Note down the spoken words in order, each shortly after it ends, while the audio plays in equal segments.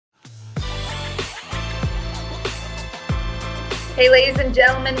Hey, ladies and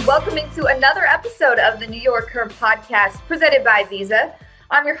gentlemen, welcoming to another episode of the YorkHER podcast presented by Visa.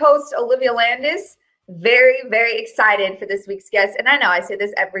 I'm your host, Olivia Landis. Very, very excited for this week's guest. And I know I say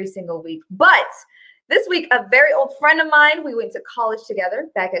this every single week, but this week, a very old friend of mine, we went to college together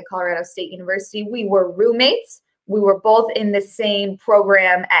back at Colorado State University. We were roommates. We were both in the same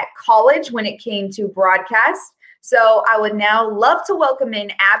program at college when it came to broadcast. So I would now love to welcome in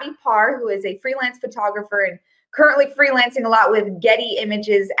Abbie Parr, who is a freelance photographer and currently freelancing a lot with Getty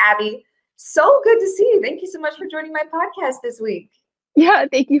Images. Abbie, so good to see you. Thank you so much for joining my podcast this week. Yeah,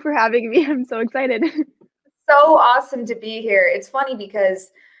 thank you for having me. I'm so excited. So awesome to be here. It's funny because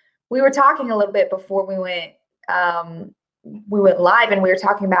we were talking a little bit before we went live, and we were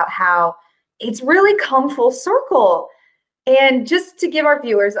talking about how it's really come full circle. And just to give our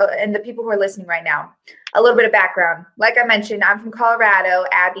viewers and the people who are listening right now a little bit of background. Like I mentioned, I'm from Colorado.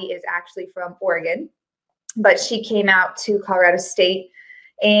 Abbie is actually from Oregon, but she came out to Colorado State,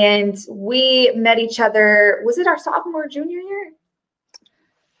 and we met each other. Was it our sophomore or junior year?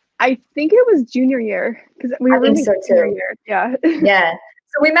 I think it was junior year because we were roommates junior year. Yeah. Yeah.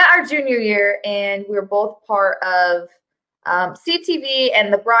 So we met our junior year, and we were both part of CTV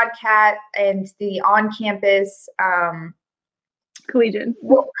and the broadcast and the on-campus collegiate.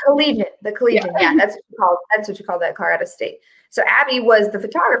 Well, the collegiate. Yeah, that's what you call that at Colorado State. So Abbie was the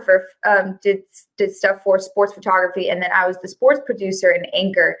photographer, did stuff for sports photography, and then I was the sports producer and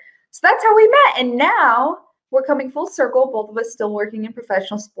anchor. So that's how we met. And now we're coming full circle, both of us still working in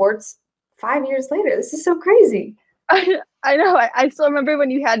professional sports 5 years later. This is so crazy. I know. I still remember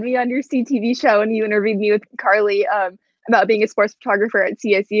when you had me on your CTV show and you interviewed me with Carly about being a sports photographer at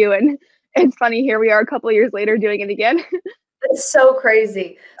CSU. And it's funny, here we are a couple of years later doing it again. It's so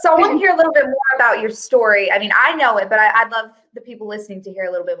crazy. So I want to hear a little bit more about your story. I mean, I know it, but I'd love the people listening to hear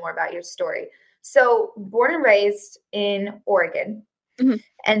a little bit more about your story. So born and raised in Oregon. Mm-hmm.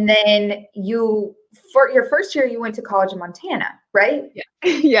 And then for your first year, you went to college in Montana, right?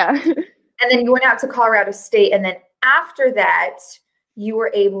 Yeah. And then you went out to Colorado State. And then after that, you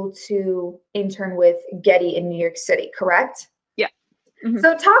were able to intern with Getty in New York City, correct? Yeah. Mm-hmm.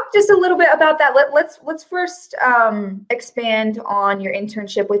 So talk just a little bit about that. Let's first expand on your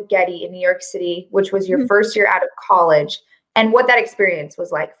internship with Getty in New York City, which was your mm-hmm. first year out of college, and what that experience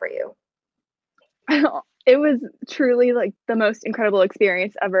was like for you. It was truly like the most incredible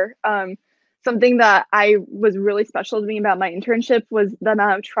experience ever. Something that was really special to me about my internship was the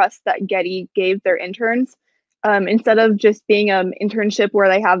amount of trust that Getty gave their interns. Instead of just being an internship where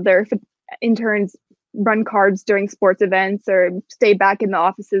they have their interns run cards during sports events or stay back in the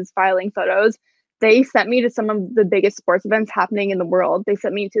offices filing photos, they sent me to some of the biggest sports events happening in the world. They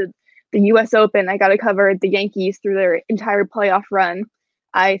sent me to the US Open. I got to cover the Yankees through their entire playoff run.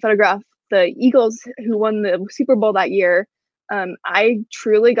 I photographed the Eagles, who won the Super Bowl that year. I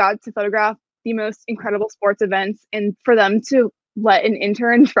truly got to photograph the most incredible sports events, and for them to let an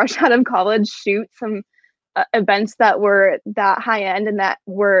intern fresh out of college shoot some events that were that high end and that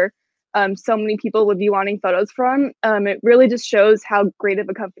were so many people would be wanting photos from, it really just shows how great of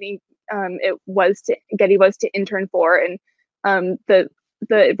a company Getty was to intern for, and the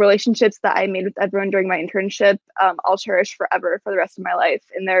relationships that I made with everyone during my internship, I'll cherish forever for the rest of my life.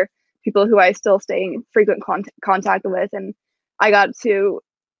 And they're people who I still stay in frequent contact with. And I got to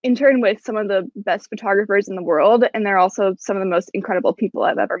intern with some of the best photographers in the world, and they're also some of the most incredible people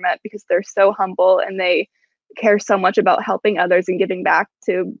I've ever met because they're so humble and they care so much about helping others and giving back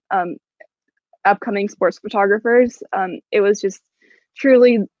to upcoming sports photographers. It was just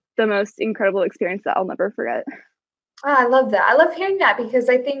truly the most incredible experience that I'll never forget. Oh, I love that. I love hearing that because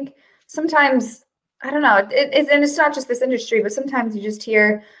I think sometimes, I don't know, and it's not just this industry, but sometimes you just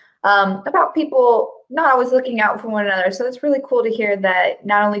hear about people not always looking out for one another. So it's really cool to hear that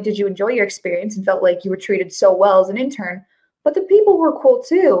not only did you enjoy your experience and felt like you were treated so well as an intern, but the people were cool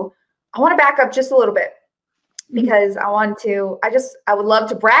too. I want to back up just a little bit because I would love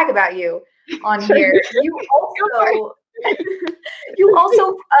to brag about you on here. You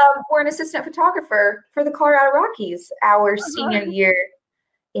also were an assistant photographer for the Colorado Rockies our senior year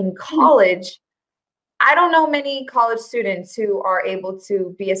in college. I don't know many college students who are able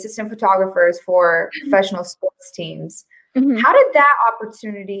to be assistant photographers for professional sports teams. Mm-hmm. How did that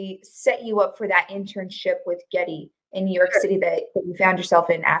opportunity set you up for that internship with Getty in New York City that you found yourself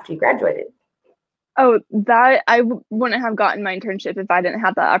in after you graduated? Oh, that I wouldn't have gotten my internship if I didn't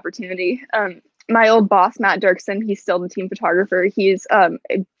have that opportunity. My old boss, Matt Dirksen, he's still the team photographer. He's a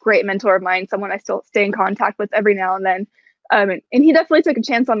great mentor of mine, someone I still stay in contact with every now and then. And he definitely took a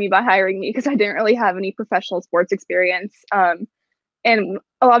chance on me by hiring me because I didn't really have any professional sports experience. And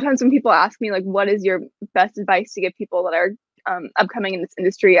a lot of times when people ask me, like, what is your best advice to give people that are upcoming in this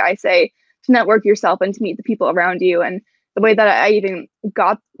industry, I say to network yourself and to meet the people around you. And the way that I even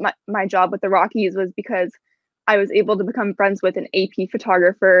got my job with the Rockies was because I was able to become friends with an AP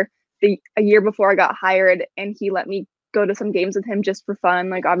photographer a year before I got hired, and he let me go to some games with him just for fun,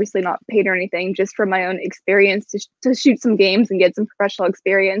 like obviously not paid or anything, just for my own experience to shoot some games and get some professional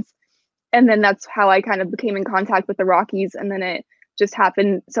experience. And then that's how I kind of became in contact with the Rockies. And then it just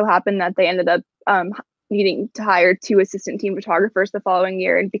happened that they ended up needing to hire 2 assistant team photographers the following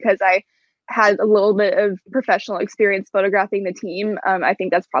year. And because I had a little bit of professional experience photographing the team, I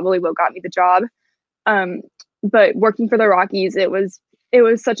think that's probably what got me the job. But working for the Rockies, it was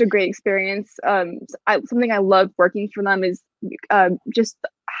such a great experience. Something I love working for them is just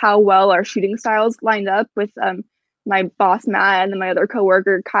how well our shooting styles lined up with my boss, Matt, and then my other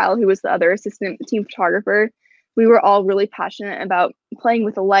coworker, Kyle, who was the other assistant team photographer. We were all really passionate about playing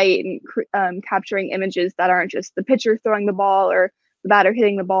with the light and capturing images that aren't just the pitcher throwing the ball or the batter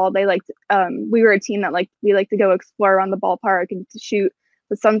hitting the ball. We were a team that we like to go explore around the ballpark and to shoot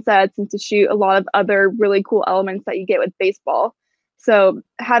the sunsets and to shoot a lot of other really cool elements that you get with baseball. So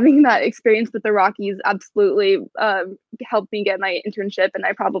having that experience with the Rockies absolutely helped me get my internship, and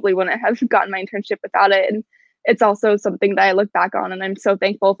I probably wouldn't have gotten my internship without it. And it's also something that I look back on, and I'm so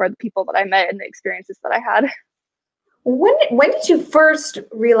thankful for the people that I met and the experiences that I had. When did you first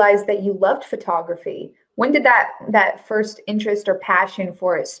realize that you loved photography? When did that first interest or passion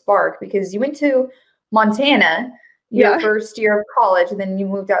for it spark? Because you went to Montana your first year of college, and then you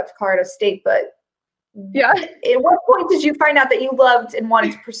moved out to Colorado State. But at what point did you find out that you loved and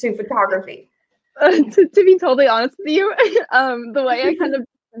wanted to pursue photography? To be totally honest with you, the way I kind of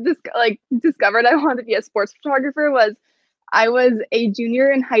discovered I wanted to be a sports photographer was I was a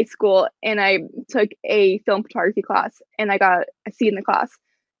junior in high school, and I took a film photography class, and I got a C in the class.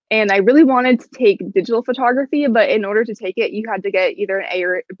 And I really wanted to take digital photography, but in order to take it, you had to get either an A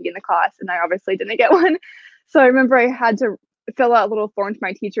or a B in the class, and I obviously didn't get one. So I remember I had to fill out a little form to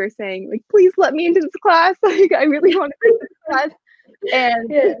my teacher saying, like, please let me into this class. Like, I really want to take this class. And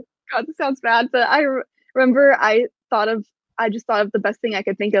God, this sounds bad, but I remember I just thought of the best thing I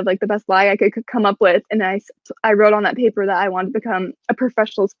could think of, like the best lie I could come up with. And I wrote on that paper that I wanted to become a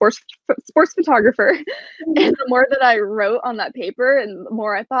professional sports photographer. And the more that I wrote on that paper, and the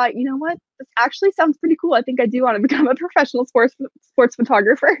more I thought, you know what, this actually sounds pretty cool. I think I do want to become a professional sports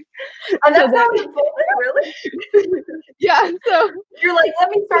photographer. And that sounds cool, really? Yeah. So you're like, let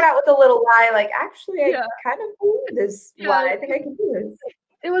me start out with a little lie. Like, actually, I kind of believe this lie. I think I can do this.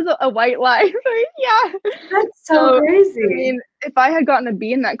 It was a white lie. Yeah. That's so crazy. I mean, if I had gotten a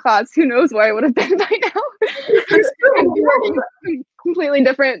B in that class, who knows where I would have been by now. Completely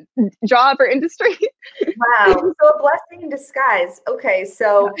different job or industry. Wow. So a blessing in disguise. Okay.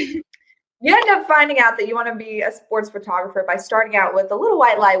 So you end up finding out that you want to be a sports photographer by starting out with a little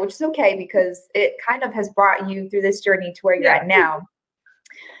white lie, which is okay because it kind of has brought you through this journey to where you're at now.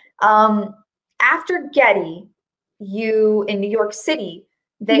 After Getty, you in New York City,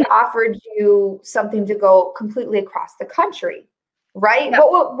 they offered you something to go completely across the country, right? Yeah.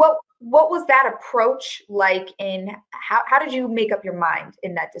 What was that approach like, and how did you make up your mind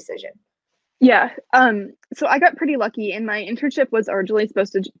in that decision? Yeah. So I got pretty lucky, and my internship was originally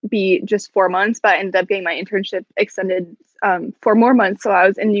supposed to be just 4 months, but I ended up getting my internship extended 4 more months. So I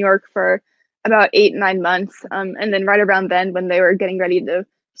was in New York for about 8-9 months. And then right around then, when they were getting ready to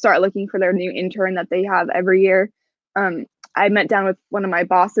start looking for their new intern that they have every year, I met down with one of my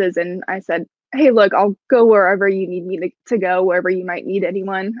bosses, and I said, hey, look, I'll go wherever you need me to go, wherever you might need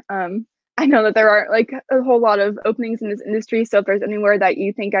anyone. I know that there aren't like a whole lot of openings in this industry. So if there's anywhere that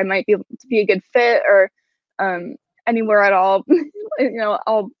you think I might be able to be a good fit, or anywhere at all,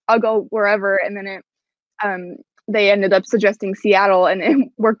 I'll go wherever. And then they ended up suggesting Seattle, and it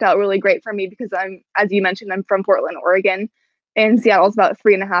worked out really great for me because as you mentioned, I'm from Portland, Oregon, and Seattle's about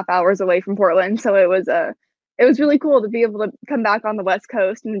 3.5 hours away from Portland. So it was really cool to be able to come back on the West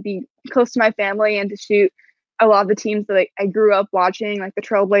Coast and be close to my family and to shoot a lot of the teams that I grew up watching, like the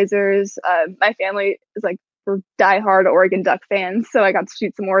Trailblazers. My family is we're diehard Oregon Duck fans, so I got to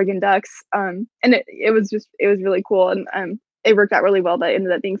shoot some Oregon Ducks. And it was really cool, and it worked out really well that it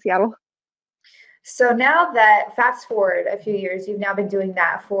ended up being Seattle. So now that fast forward a few years, you've now been doing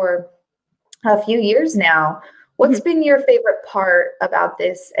that for a few years now. What's been your favorite part about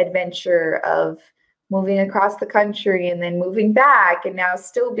this adventure of moving across the country and then moving back and now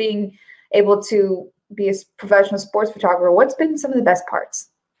still being able to be a professional sports photographer? What's been some of the best parts?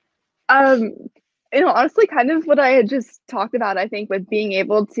 Honestly, kind of what I had just talked about, I think, with being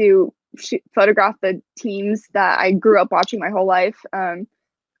able to photograph the teams that I grew up watching my whole life.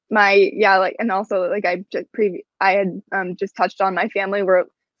 and also like I had just touched on, my family were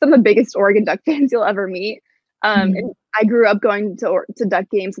some of the biggest Oregon Duck fans you'll ever meet. And I grew up going to Duck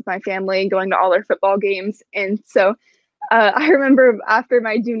games with my family and going to all their football games. And so I remember after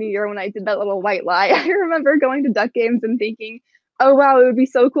my junior year when I did that little white lie, I remember going to Duck games and thinking, oh wow, it would be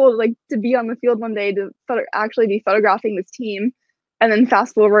so cool to be on the field one day to actually be photographing this team. And then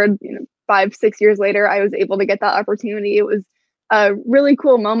fast forward, 5-6 years later, I was able to get that opportunity. It was a really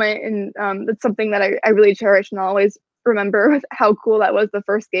cool moment, and that's something that I really cherish and always remember, with how cool that was the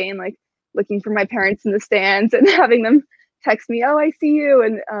first game, like looking for my parents in the stands and having them text me, oh, I see you.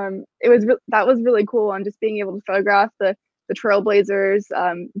 And that was really cool, and just being able to photograph the Trailblazers.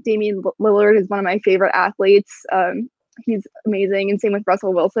 Damian Lillard is one of my favorite athletes. He's amazing, and same with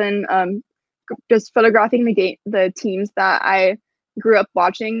Russell Wilson. Just photographing the teams that I grew up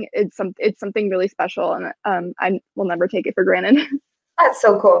watching, it's something really special, and I will never take it for granted. That's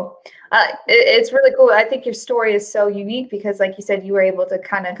so cool. It's really cool. I think your story is so unique because, like you said, you were able to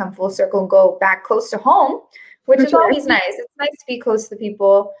kind of come full circle and go back close to home, which is always nice. It's nice to be close to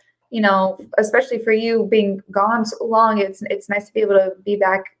people, especially for you being gone so long. It's nice to be able to be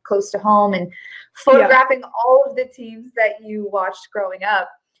back close to home and photographing all of the teams that you watched growing up.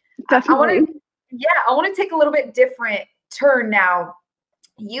 Definitely. I want to take a little bit different turn now.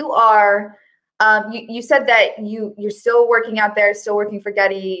 You are you said that you're still working out there, still working for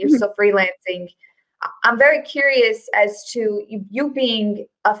Getty, you're still freelancing. I'm very curious as to you being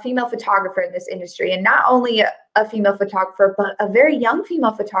a female photographer in this industry, and not only a female photographer, but a very young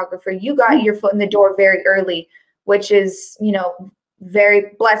female photographer. You got your foot in the door very early, which is,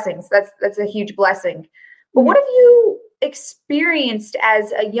 very blessings. That's a huge blessing. But what have you experienced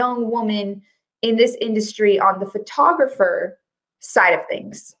as a young woman in this industry on the photographer side of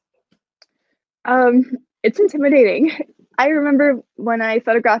things? It's intimidating. I remember when I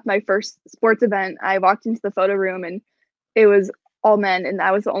photographed my first sports event, I walked into the photo room and it was all men, and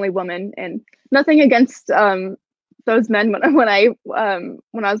I was the only woman. And nothing against those men when I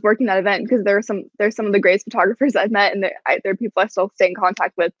was working that event, because there's some of the greatest photographers I've met, and they're people I still stay in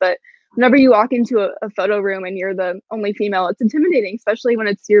contact with. But whenever you walk into a photo room and you're the only female, it's intimidating, especially when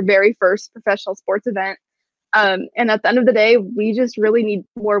it's your very first professional sports event. And at the end of the day, we just really need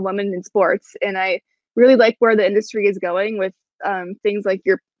more women in sports. And I really like where the industry is going with things like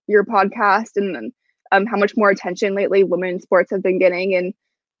your podcast, and how much more attention lately women in sports have been getting.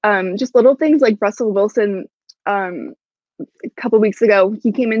 And just little things like Russell Wilson, a couple weeks ago,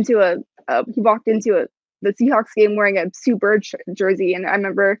 he walked into the Seahawks game wearing a Sue Bird jersey. And I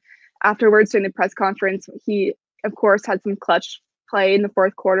remember afterwards during the press conference, he, of course, had some clutch play in the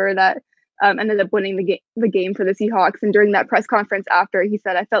fourth quarter that ended up winning the game for the Seahawks. And during that press conference after, he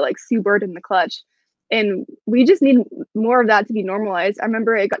said, I felt like Sue Bird in the clutch. And we just need more of that to be normalized. I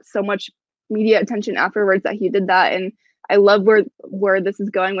remember it got so much media attention afterwards that he did that. And I love where this is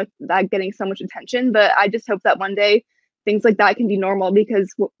going with that getting so much attention. But I just hope that one day things like that can be normal,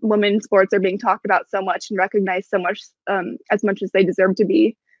 because women in sports are being talked about so much and recognized so much, as much as they deserve to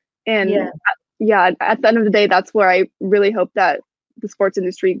be. And at the end of the day, that's where I really hope that the sports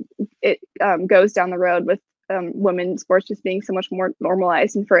industry goes down the road, with women in sports just being so much more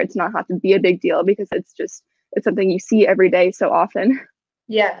normalized, and for it to not have to be a big deal, because it's something you see every day so often.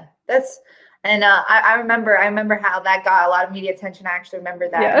 Yeah, I remember how that got a lot of media attention. I actually remember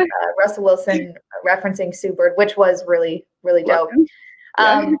that Russell Wilson referencing Sue Bird, which was really, really dope.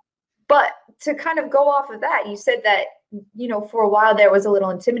 But to kind of go off of that, you said that, for a while there was a little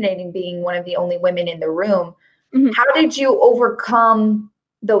intimidating being one of the only women in the room. Mm-hmm. How did you overcome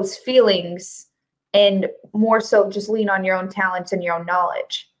those feelings and more so just lean on your own talents and your own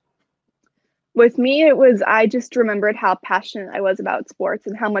knowledge? With me, I just remembered how passionate I was about sports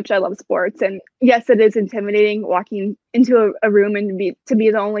and how much I love sports. And yes, it is intimidating walking into a room and to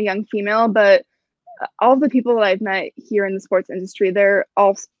be the only young female, but all the people that I've met here in the sports industry, they're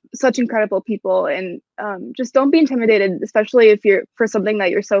all such incredible people. And just don't be intimidated, especially if you're for something that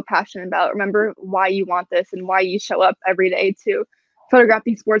you're so passionate about. Remember why you want this and why you show up every day to photograph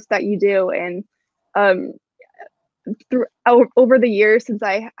these sports that you do. And over the years since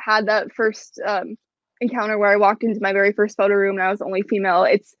I had that first encounter where I walked into my very first photo room and I was the only female,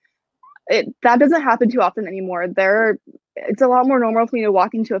 that doesn't happen too often anymore. It's a lot more normal for me to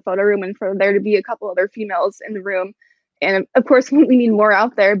walk into a photo room and for there to be a couple other females in the room. And of course, we need more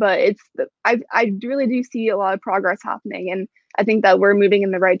out there, but I really do see a lot of progress happening. And I think that we're moving in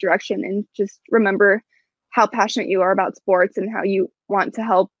the right direction. And just remember how passionate you are about sports and how you want to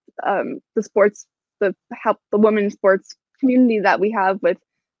help help the women's sports community that we have with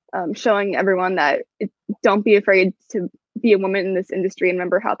showing everyone that don't be afraid to be a woman in this industry and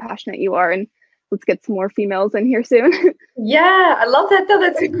remember how passionate you are. And let's get some more females in here soon. Yeah, I love that though.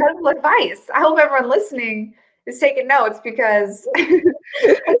 That's incredible advice. I hope everyone listening is taking notes because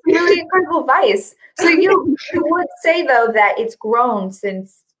it's really incredible advice. So you would say though that it's grown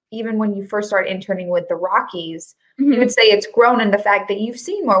since even when you first started interning with the Rockies, you would say it's grown in the fact that you've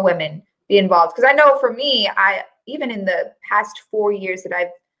seen more women be involved. Because I know for me, even in the past 4 years that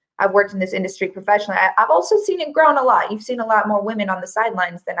I've worked in this industry professionally, I've also seen it grown a lot. You've seen a lot more women on the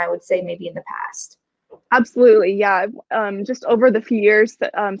sidelines than I would say maybe in the past. Absolutely, yeah. Just over the few years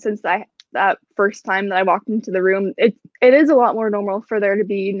since that first time that I walked into the room, it is a lot more normal for there to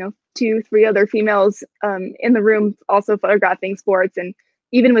be 2-3 other females in the room also photographing sports. And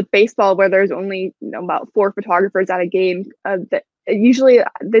even with baseball, where there's only about 4 photographers at a game, that usually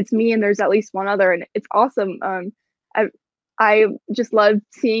it's me and there's at least one other, and it's awesome. I just love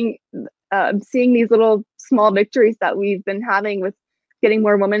seeing these little small victories that we've been having with getting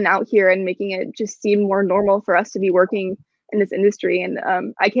more women out here and making it just seem more normal for us to be working in this industry. And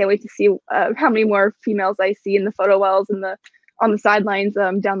I can't wait to see how many more females I see in the photo wells and on the sidelines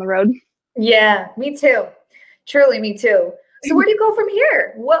down the road. Yeah, me too. Truly, me too. So where do you go from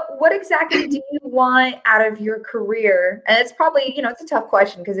here? What exactly do you want out of your career? And it's probably, it's a tough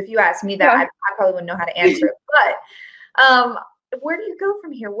question because if you ask me that, I probably wouldn't know how to answer it. But where do you go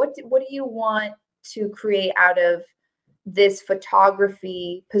from here? What do you want to create out of this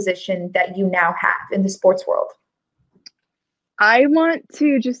photography position that you now have in the sports world? I want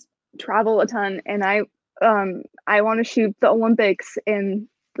to just travel a ton, and I want to shoot the Olympics and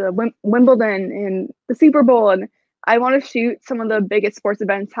the Wimbledon and the Super Bowl, and I want to shoot some of the biggest sports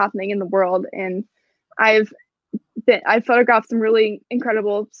events happening in the world. And I've photographed some really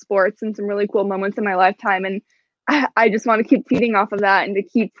incredible sports and some really cool moments in my lifetime, and I just want to keep feeding off of that and to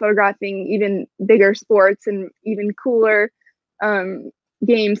keep photographing even bigger sports and even cooler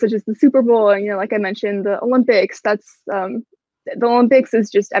games such as the Super Bowl. And like I mentioned, the Olympics. The Olympics is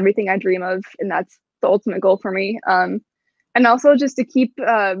just everything I dream of, and that's the ultimate goal for me. And also just to keep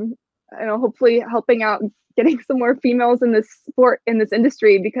hopefully helping out getting some more females in this sport, in this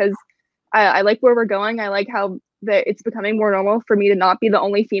industry, because I like where we're going. I like how that it's becoming more normal for me to not be the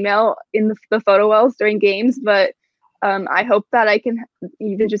only female in the photo wells during games. But I hope that I can,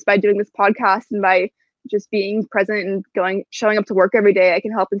 even just by doing this podcast and by just being present and showing up to work every day, I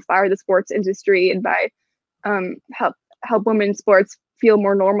can help inspire the sports industry and by help women's sports feel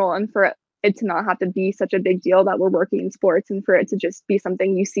more normal, and for it to not have to be such a big deal that we're working in sports, and for it to just be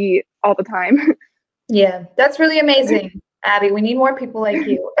something you see all the time. Yeah, that's really amazing, Abbie. We need more people like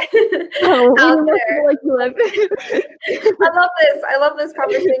you. Oh, we need more people like you, Liv. I love this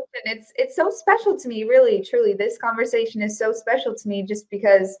conversation. It's so special to me, really, truly. This conversation is so special to me just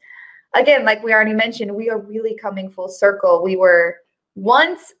because, again, like we already mentioned, we are really coming full circle. We were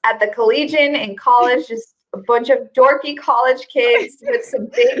once at the collegiate in college, just a bunch of dorky college kids with some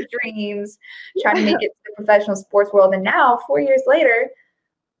big dreams trying to make it to the professional sports world. And now, 4 years later,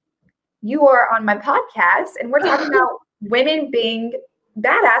 you are on my podcast and we're talking about women being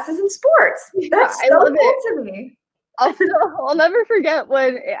badasses in sports. That's so cool to me. I'll never forget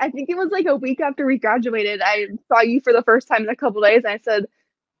when, I think it was like a week after we graduated, I saw you for the first time in a couple of days, and I said,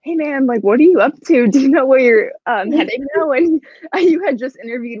 "Hey man, like, what are you up to? Do you know where you're heading now?" And you had just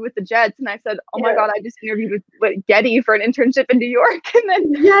interviewed with the Jets, and I said, "Oh my God, I just interviewed with Getty for an internship in New York." And then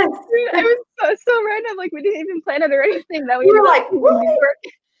it was so random, like we didn't even plan it or anything. That we were like, what? New York.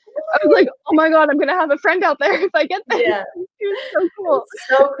 I was like, "Oh my God, I'm gonna have a friend out there if I get there." Yeah, it was so cool,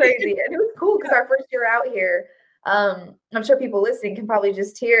 so crazy, and it was cool because our first year out here. I'm sure people listening can probably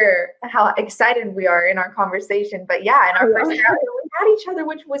just hear how excited we are in our conversation. But yeah, in our first year out here, we had each other,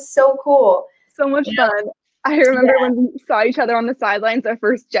 which was so cool. So much fun. I remember when we saw each other on the sidelines our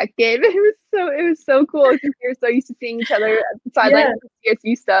first Jet game. It was so cool because we were so used to seeing each other at the sidelines for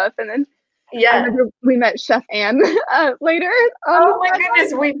CSU stuff. And then I remember we met Chef Ann later. Oh my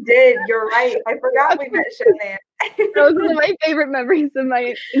goodness, we did. You're right. I forgot we met Chef Ann. That was one of my favorite memories of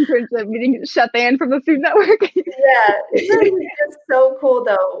my internship, meeting Chef Ann from the Food Network. Yeah, it's so cool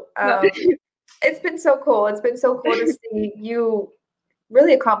though. It's been so cool. It's been so cool to see you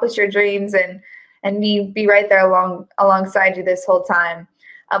really accomplish your dreams and me be right there alongside you this whole time.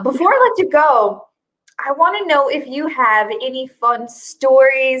 Before I let you go, I want to know if you have any fun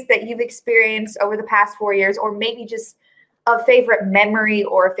stories that you've experienced over the past 4 years, or maybe just a favorite memory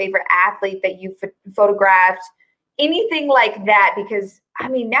or a favorite athlete that you photographed, anything like that. Because I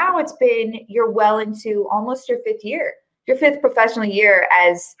mean, now you're well into almost your 5th year, your 5th professional year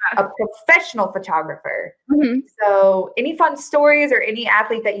as a professional photographer. Mm-hmm. So any fun stories or any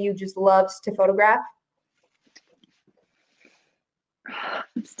athlete that you just loved to photograph?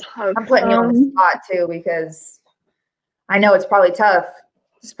 It's tough. I'm putting you on the spot too because I know it's probably tough.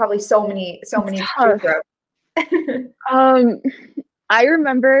 There's probably so many to choose from. I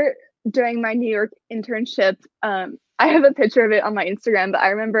remember during my New York internship, I have a picture of it on my Instagram, but I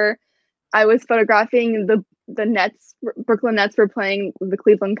remember I was photographing the Nets. Brooklyn Nets were playing the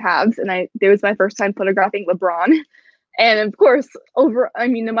Cleveland Cavs, and it was my first time photographing LeBron. And of course,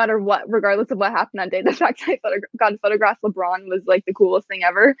 no matter what, regardless of what happened that day, the fact that I got to photograph LeBron was like the coolest thing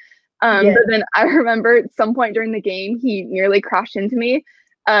ever. But then I remember at some point during the game, he nearly crashed into me.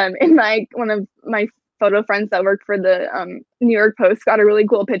 And one of my photo friends that worked for the New York Post got a really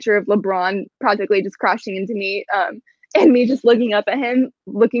cool picture of LeBron practically just crashing into me. And me just looking up at him,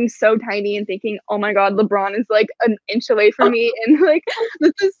 looking so tiny and thinking, oh my God, LeBron is like an inch away from me. And like,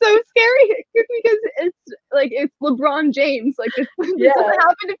 this is so scary because it's LeBron James. Like this doesn't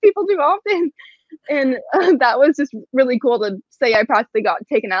happen to people too often. And that was just really cool to say I practically got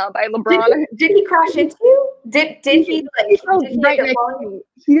taken out by LeBron. Did he crash into you? Did he right next to me?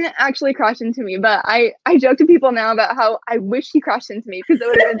 He didn't actually crash into me, but I joke to people now about how I wish he crashed into me because it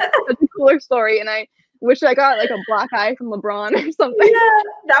would have been such a cooler story. And I wish I got like a black eye from LeBron or something. Yeah,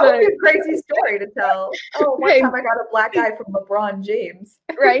 that would be a crazy story to tell. Oh, one time I got a black eye from LeBron James.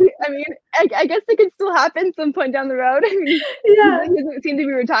 Right? I mean, I guess it could still happen some point down the road. I mean, he doesn't seem to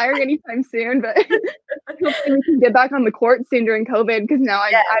be retiring anytime soon, but hopefully we can get back on the court soon during COVID because now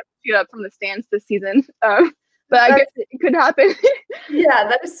I shoot up from the stands this season. But I guess it could happen. Yeah,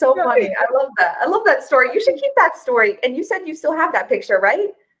 that is so funny. I love that. I love that story. You should keep that story. And you said you still have that picture, right?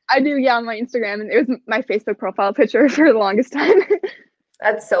 I do, yeah, on my Instagram, and it was my Facebook profile picture for the longest time.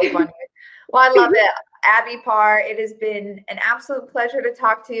 That's so funny. Well, I love it. Abbie Parr, it has been an absolute pleasure to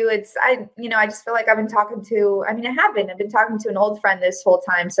talk to you. I just feel like I've been talking to an old friend this whole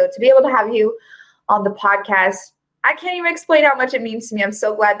time. So to be able to have you on the podcast, I can't even explain how much it means to me. I'm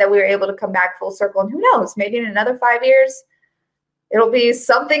so glad that we were able to come back full circle. And who knows, maybe in another 5 years, it'll be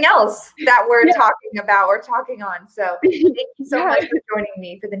something else that we're talking about or talking on. So thank you so much for joining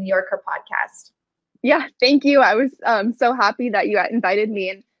me for the YorkHER podcast. Yeah, thank you. I was so happy that you invited me,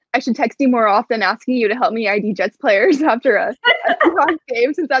 and I should text you more often asking you to help me ID Jets players after a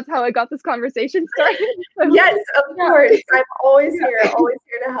game, since that's how I got this conversation started. So, yes, of course. I'm always here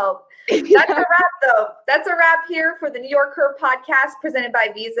to help. That's a wrap, though. That's a wrap here for the YorkHER podcast presented by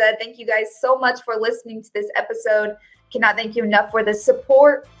Visa. Thank you guys so much for listening to this episode. Cannot thank you enough for the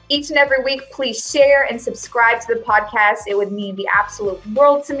support each and every week. Please share and subscribe to the podcast. It would mean the absolute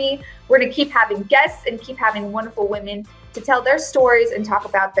world to me. We're going to keep having guests and keep having wonderful women to tell their stories and talk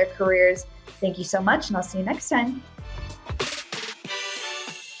about their careers. Thank you so much, and I'll see you next time.